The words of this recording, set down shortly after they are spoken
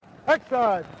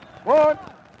Exercise. 1,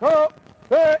 2,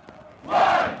 3.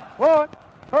 1,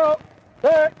 2,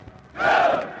 3.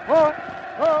 1, 2.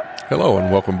 Hello,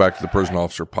 and welcome back to the Prison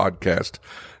Officer Podcast.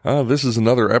 This is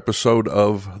another episode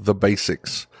of The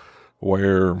Basics,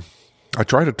 where I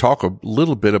try to talk a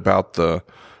little bit about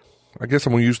I guess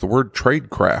I'm going to use the word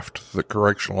tradecraft that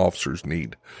correctional officers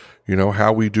need. You know,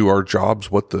 how we do our jobs,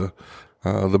 what the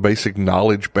basic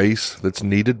knowledge base that's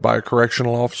needed by a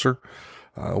correctional officer,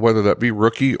 whether that be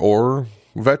rookie or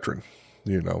veteran.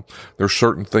 You know, there's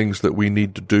certain things that we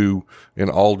need to do in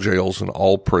all jails and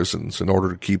all prisons in order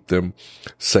to keep them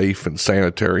safe and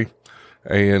sanitary.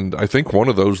 And I think one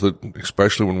of those that,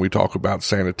 especially when we talk about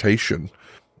sanitation,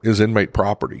 is inmate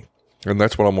property. And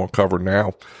that's what I'm going to cover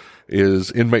now,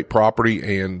 is inmate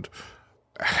property and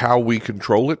how we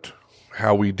control it,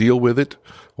 how we deal with it,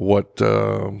 what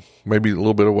maybe a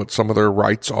little bit of what some of their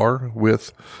rights are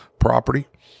with property.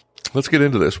 Let's get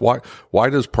into this. Why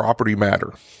does property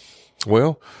matter?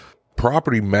 Well,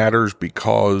 property matters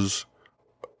because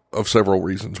of several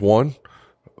reasons. One,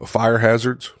 fire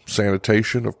hazards,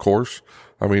 sanitation, of course.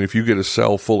 I mean, if you get a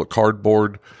cell full of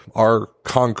cardboard, our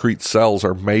concrete cells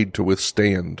are made to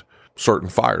withstand certain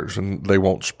fires and they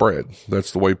won't spread.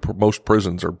 That's the way most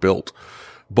prisons are built.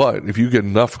 But if you get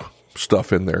enough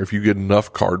stuff in there, if you get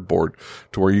enough cardboard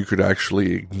to where you could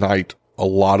actually ignite a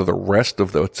lot of the rest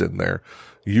of what's in there,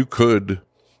 you could,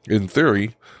 in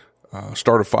theory,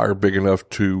 start a fire big enough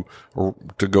to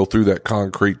go through that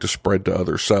concrete to spread to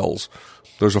other cells.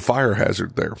 There's a fire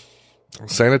hazard there.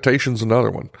 Sanitation's another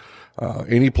one.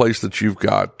 Any place that you've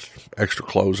got extra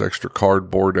clothes, extra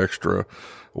cardboard, extra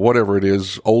whatever it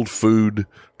is, old food,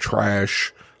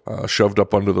 trash, shoved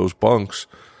up under those bunks,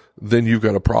 then you've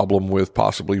got a problem with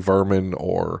possibly vermin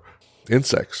or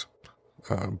insects,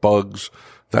 bugs,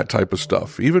 that type of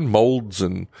stuff. Even molds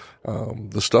and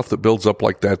the stuff that builds up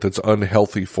like that that's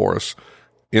unhealthy for us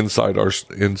inside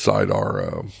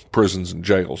our prisons and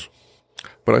jails.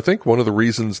 But I think one of the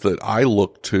reasons that I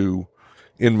look to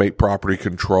inmate property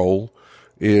control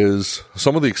is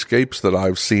some of the escapes that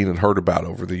I've seen and heard about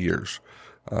over the years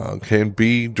can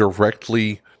be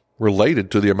directly related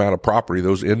to the amount of property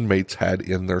those inmates had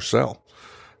in their cell.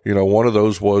 You know, one of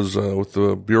those was with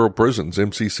the Bureau of Prisons,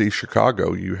 MCC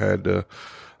Chicago. You had a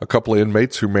couple of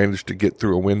inmates who managed to get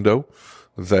through a window.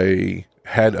 They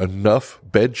had enough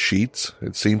bed sheets,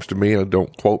 it seems to me, and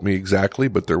don't quote me exactly,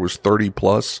 but there was 30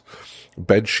 plus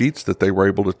bed sheets that they were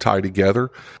able to tie together,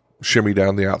 shimmy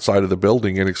down the outside of the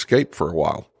building, and escape for a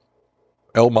while.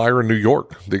 Elmira, New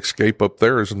York, the escape up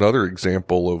there is another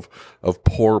example of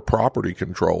poor property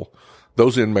control.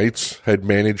 Those inmates had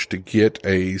managed to get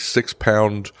a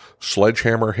 6-pound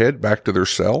sledgehammer head back to their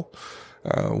cell,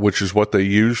 which is what they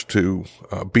used to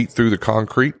beat through the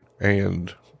concrete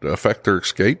and affect their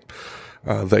escape.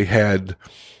 They had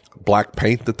black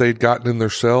paint that they'd gotten in their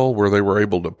cell where they were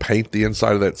able to paint the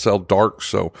inside of that cell dark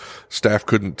so staff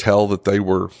couldn't tell that they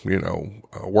were,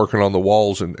 working on the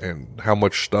walls and how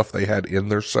much stuff they had in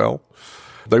their cell.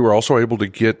 They were also able to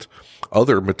get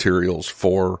other materials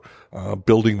for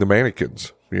building the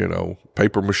mannequins,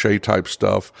 paper mache type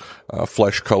stuff,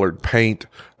 flesh colored paint.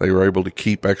 They were able to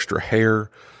keep extra hair.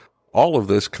 All of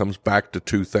this comes back to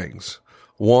two things.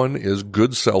 One is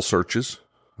good cell searches.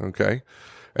 Okay.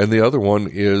 And the other one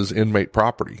is inmate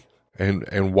property.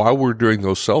 And while we're doing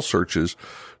those cell searches,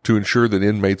 to ensure that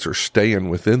inmates are staying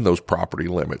within those property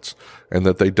limits and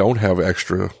that they don't have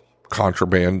extra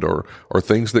contraband or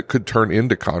things that could turn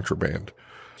into contraband.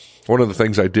 One of the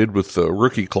things I did with the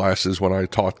rookie classes when I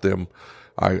taught them,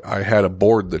 I had a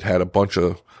board that had a bunch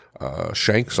of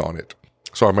shanks on it.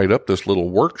 So I made up this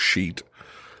little worksheet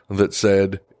that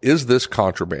said, is this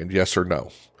contraband? Yes or no?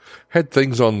 Had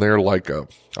things on there like a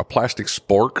plastic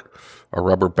spork, a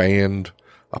rubber band,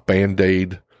 a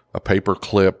Band-Aid, a paper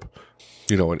clip,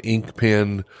 an ink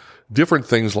pen, different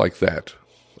things like that.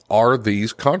 Are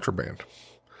these contraband?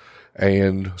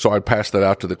 And so I'd pass that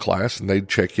out to the class and they'd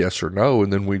check yes or no.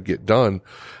 And then we'd get done.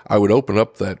 I would open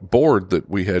up that board that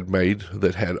we had made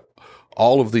that had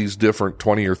all of these different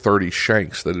 20 or 30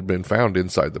 shanks that had been found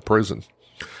inside the prison.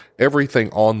 Everything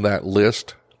on that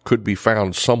list could be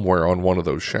found somewhere on one of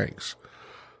those shanks.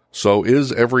 So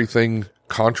is everything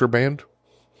contraband?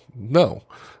 No,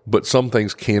 but some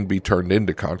things can be turned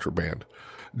into contraband.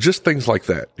 Just things like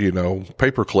that,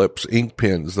 paper clips, ink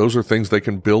pens, those are things they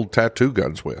can build tattoo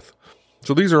guns with.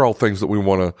 So these are all things that we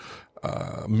want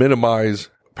to minimize,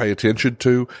 pay attention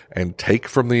to, and take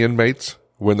from the inmates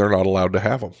when they're not allowed to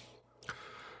have them.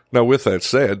 Now, with that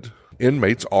said,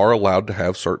 inmates are allowed to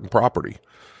have certain property.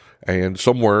 And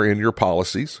somewhere in your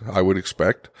policies, I would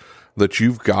expect that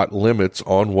you've got limits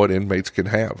on what inmates can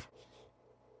have.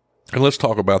 And let's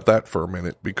talk about that for a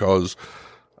minute, because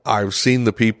I've seen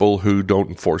the people who don't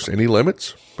enforce any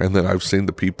limits, and then I've seen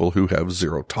the people who have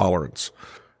zero tolerance.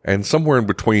 And somewhere in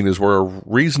between is where a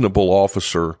reasonable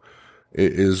officer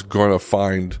is going to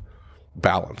find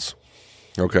balance.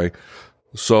 Okay.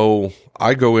 So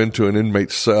I go into an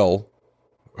inmate cell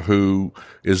who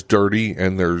is dirty,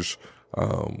 and there's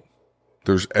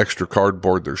extra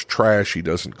cardboard, there's trash, he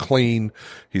doesn't clean,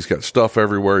 he's got stuff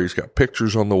everywhere, he's got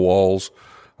pictures on the walls.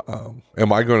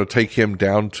 Am I going to take him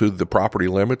down to the property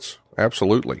limits?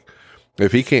 Absolutely.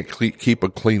 If he can't keep a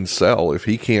clean cell, if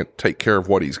he can't take care of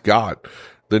what he's got,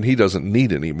 then he doesn't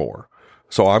need any more.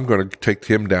 So I'm going to take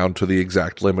him down to the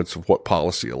exact limits of what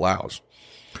policy allows.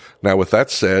 Now, with that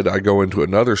said, I go into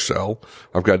another cell.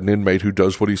 I've got an inmate who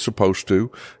does what he's supposed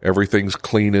to. Everything's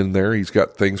clean in there. He's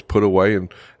got things put away in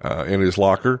his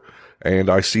locker. And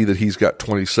I see that he's got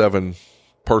 27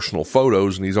 personal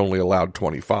photos and he's only allowed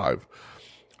 25.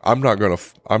 I'm not going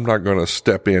to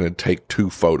step in and take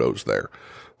 2 photos there.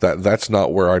 That's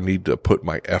not where I need to put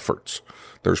my efforts.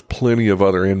 There's plenty of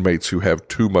other inmates who have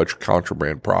too much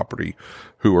contraband property,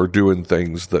 who are doing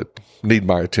things that need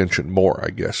my attention more, I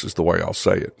guess is the way I'll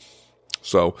say it.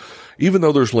 So even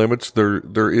though there's limits,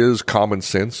 there is common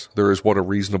sense. There is what a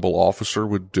reasonable officer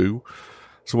would do.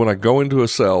 So when I go into a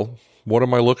cell, what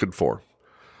am I looking for?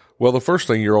 Well, the first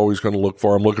thing you're always going to look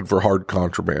for, I'm looking for hard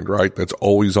contraband, right? That's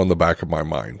always on the back of my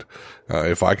mind.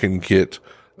 If I can get,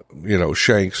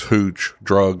 shanks, hooch,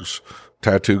 drugs,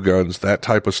 tattoo guns, that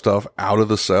type of stuff out of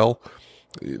the cell,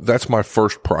 that's my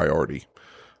first priority.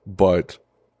 But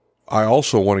I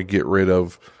also want to get rid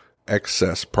of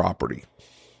excess property.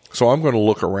 So I'm going to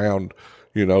look around,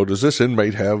 does this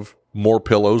inmate have more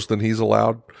pillows than he's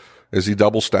allowed? Is he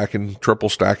double stacking, triple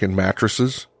stacking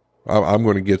mattresses? I'm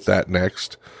going to get that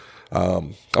next.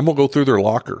 I'm going to go through their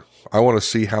locker. I want to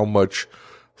see how much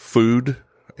food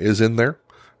is in there.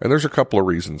 And there's a couple of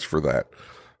reasons for that.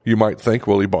 You might think,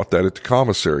 well, he bought that at the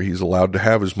commissary. He's allowed to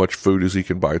have as much food as he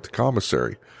can buy at the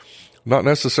commissary. Not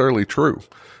necessarily true.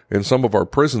 In some of our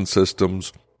prison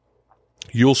systems,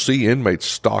 you'll see inmates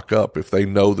stock up if they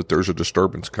know that there's a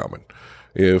disturbance coming.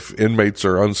 If inmates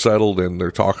are unsettled and they're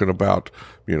talking about,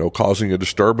 causing a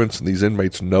disturbance, and these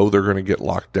inmates know they're going to get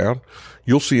locked down,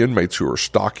 you'll see inmates who are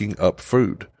stocking up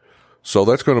food. So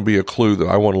that's going to be a clue that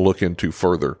I want to look into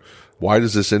further. Why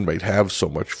does this inmate have so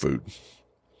much food?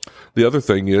 The other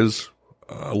thing is,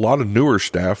 a lot of newer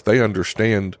staff, they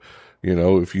understand,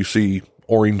 if you see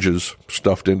oranges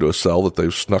stuffed into a cell that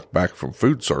they've snuck back from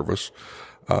food service,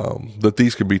 that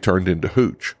these can be turned into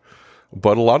hooch.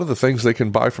 But a lot of the things they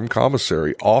can buy from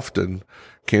commissary often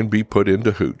can be put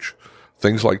into hooch.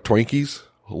 Things like Twinkies,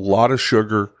 a lot of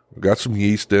sugar, got some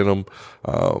yeast in them.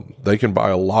 They can buy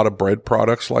a lot of bread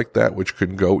products like that, which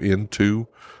can go into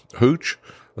hooch.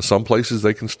 Some places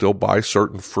they can still buy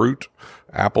certain fruit,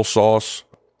 applesauce,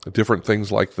 different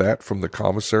things like that from the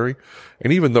commissary.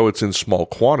 And even though it's in small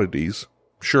quantities,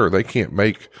 sure, they can't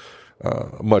make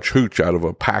much hooch out of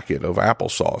a packet of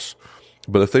applesauce.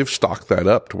 But if they've stocked that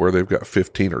up to where they've got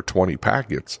 15 or 20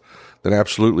 packets, then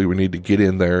absolutely we need to get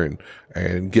in there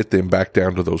and get them back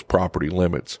down to those property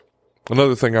limits.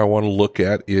 Another thing I want to look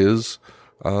at is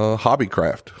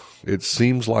hobbycraft. It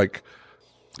seems like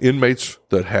inmates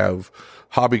that have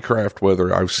hobbycraft,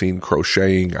 whether I've seen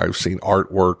crocheting, I've seen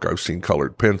artwork, I've seen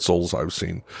colored pencils, I've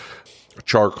seen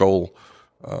charcoal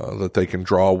that they can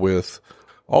draw with,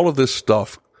 all of this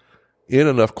stuff in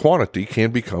enough quantity can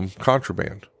become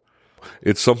contraband.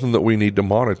 It's something that we need to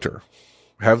monitor.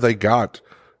 Have they got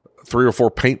 3 or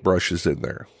 4 paintbrushes in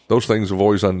there? Those things have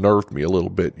always unnerved me a little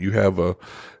bit. You have a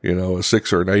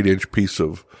 6 or an 8 inch piece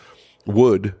of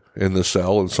wood in the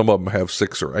cell, and some of them have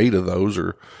 6 or 8 of those.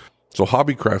 So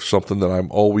hobbycraft's something that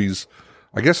I'm always,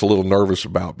 I guess, a little nervous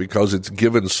about because it's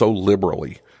given so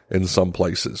liberally in some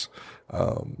places.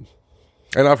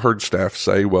 And I've heard staff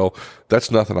say, well, that's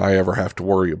nothing I ever have to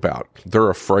worry about. They're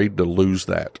afraid to lose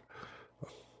that.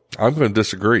 I'm going to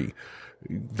disagree.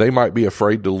 They might be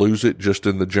afraid to lose it just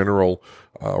in the general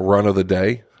run of the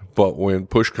day, but when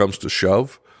push comes to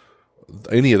shove,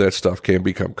 any of that stuff can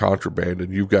become contraband.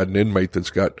 And you've got an inmate that's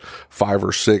got 5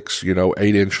 or 6,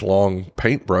 8-inch long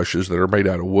paintbrushes that are made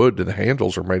out of wood, and the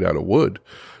handles are made out of wood.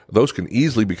 Those can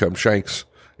easily become shanks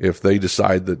if they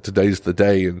decide that today's the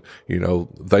day and,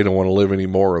 they don't want to live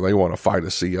anymore or they want to fight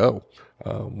a CO.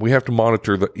 We have to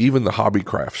monitor even the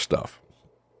hobbycraft stuff.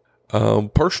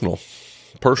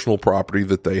 Personal property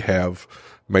that they have,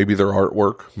 maybe their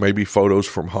artwork, maybe photos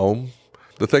from home.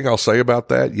 The thing I'll say about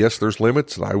that, yes, there's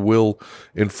limits, and I will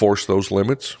enforce those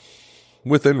limits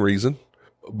within reason,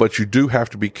 but you do have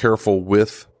to be careful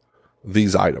with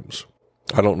these items.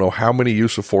 I don't know how many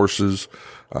use of forces,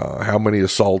 how many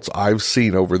assaults I've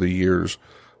seen over the years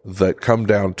that come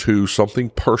down to something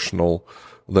personal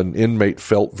that an inmate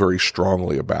felt very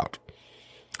strongly about.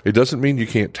 It doesn't mean you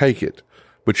can't take it,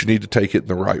 but you need to take it in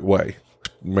the right way.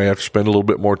 You may have to spend a little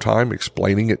bit more time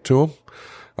explaining it to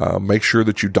them. Make sure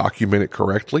that you document it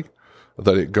correctly,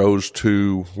 that it goes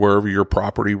to wherever your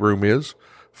property room is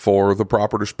for the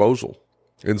proper disposal.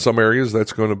 In some areas,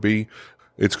 it's going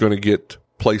to get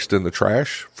placed in the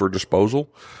trash for disposal.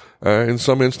 In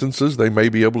some instances, they may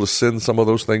be able to send some of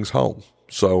those things home.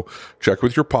 So check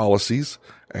with your policies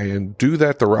and do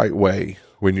that the right way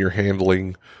when you're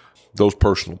handling those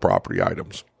personal property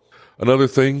items. Another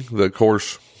thing that, of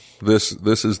course, this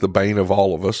is the bane of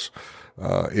all of us,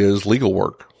 is legal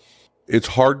work. It's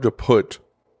hard to put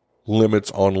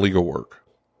limits on legal work.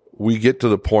 We get to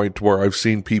the point where I've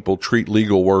seen people treat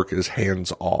legal work as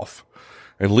hands off.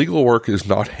 And legal work is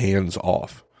not hands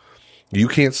off. You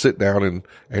can't sit down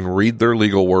and read their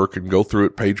legal work and go through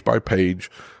it page by page,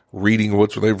 reading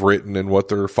what they've written and what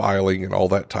they're filing and all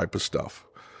that type of stuff.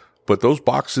 But those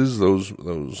boxes,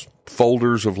 those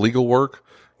folders of legal work,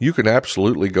 you can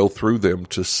absolutely go through them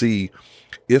to see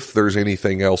if there's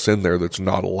anything else in there that's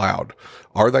not allowed.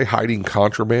 Are they hiding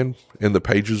contraband in the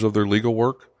pages of their legal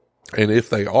work? And if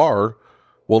they are,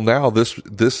 well, now this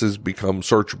has become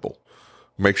searchable.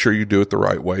 Make sure you do it the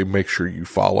right way. Make sure you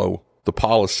follow the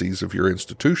policies of your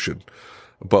institution.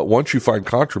 But once you find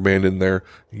contraband in there,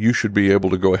 you should be able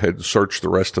to go ahead and search the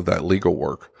rest of that legal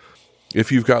work.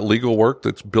 If you've got legal work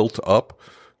that's built up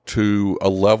to a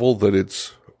level that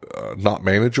it's not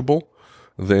manageable,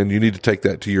 then you need to take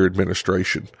that to your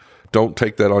administration. Don't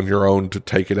take that on your own to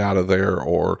take it out of there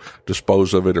or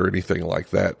dispose of it or anything like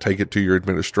that. Take it to your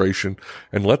administration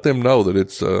and let them know that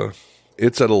it's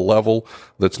at a level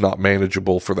that's not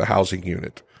manageable for the housing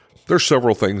unit. There's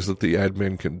several things that the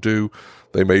admin can do.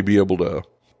 They may be able to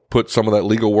put some of that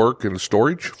legal work in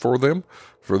storage for them,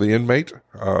 for the inmate.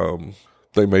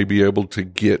 They may be able to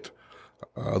get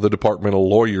the departmental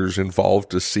lawyers involved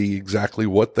to see exactly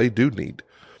what they do need.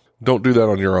 Don't do that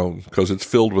on your own because it's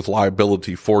filled with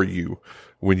liability for you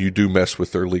when you do mess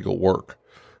with their legal work.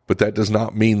 But that does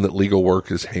not mean that legal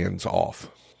work is hands off.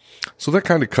 So that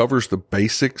kind of covers the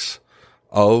basics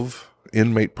of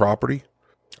inmate property.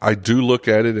 I do look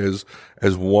at it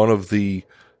as one of the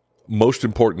most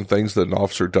important things that an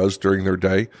officer does during their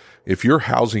day. If your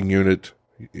housing unit,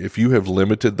 if you have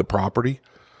limited the property,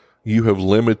 you have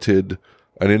limited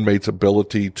an inmate's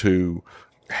ability to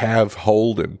have,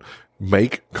 hold, and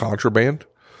make contraband.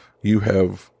 You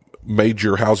have made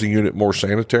your housing unit more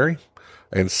sanitary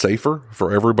and safer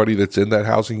for everybody that's in that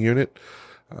housing unit.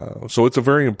 So it's a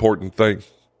very important thing.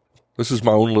 This is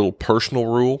my own little personal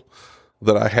rule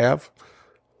that I have.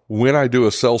 When I do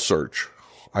a cell search,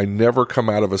 I never come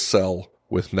out of a cell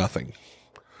with nothing.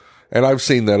 And I've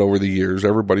seen that over the years.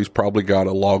 Everybody's probably got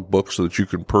a logbook so that you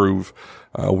can prove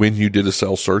when you did a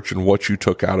cell search and what you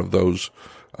took out of those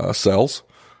cells.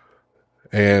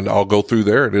 And I'll go through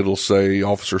there and it'll say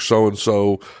Officer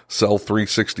so-and-so, cell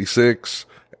 366,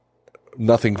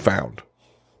 nothing found.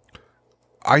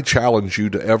 I challenge you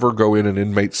to ever go in an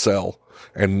inmate cell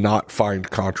and not find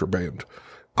contraband.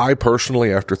 I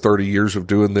personally, after 30 years of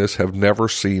doing this, have never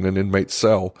seen an inmate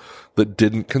cell that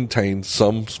didn't contain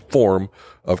some form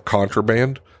of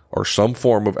contraband or some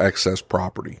form of excess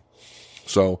property.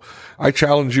 So I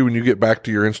challenge you when you get back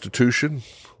to your institution,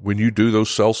 when you do those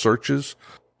cell searches,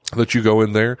 that you go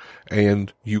in there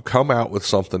and you come out with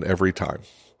something every time.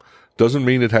 Doesn't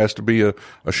mean it has to be a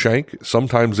shank.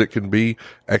 Sometimes it can be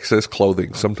excess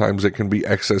clothing. Sometimes it can be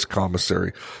excess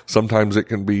commissary. Sometimes it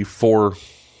can be 4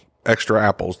 extra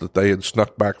apples that they had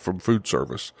snuck back from food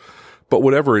service. But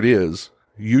whatever it is,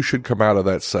 you should come out of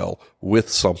that cell with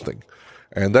something.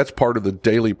 And that's part of the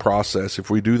daily process. If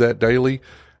we do that daily,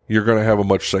 you're going to have a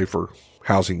much safer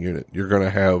housing unit. You're going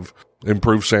to have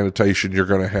improved sanitation. You're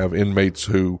going to have inmates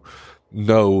who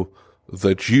know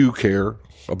that you care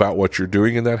about what you're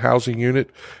doing in that housing unit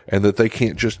and that they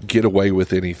can't just get away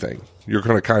with anything. You're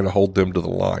going to kind of hold them to the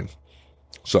line.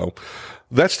 So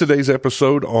that's today's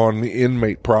episode on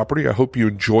inmate property. I hope you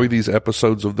enjoy these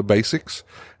episodes of the basics,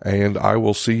 and I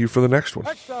will see you for the next one.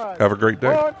 Have a great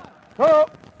day. 1, 2,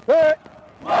 3.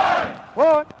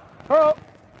 1, 2,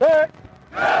 3.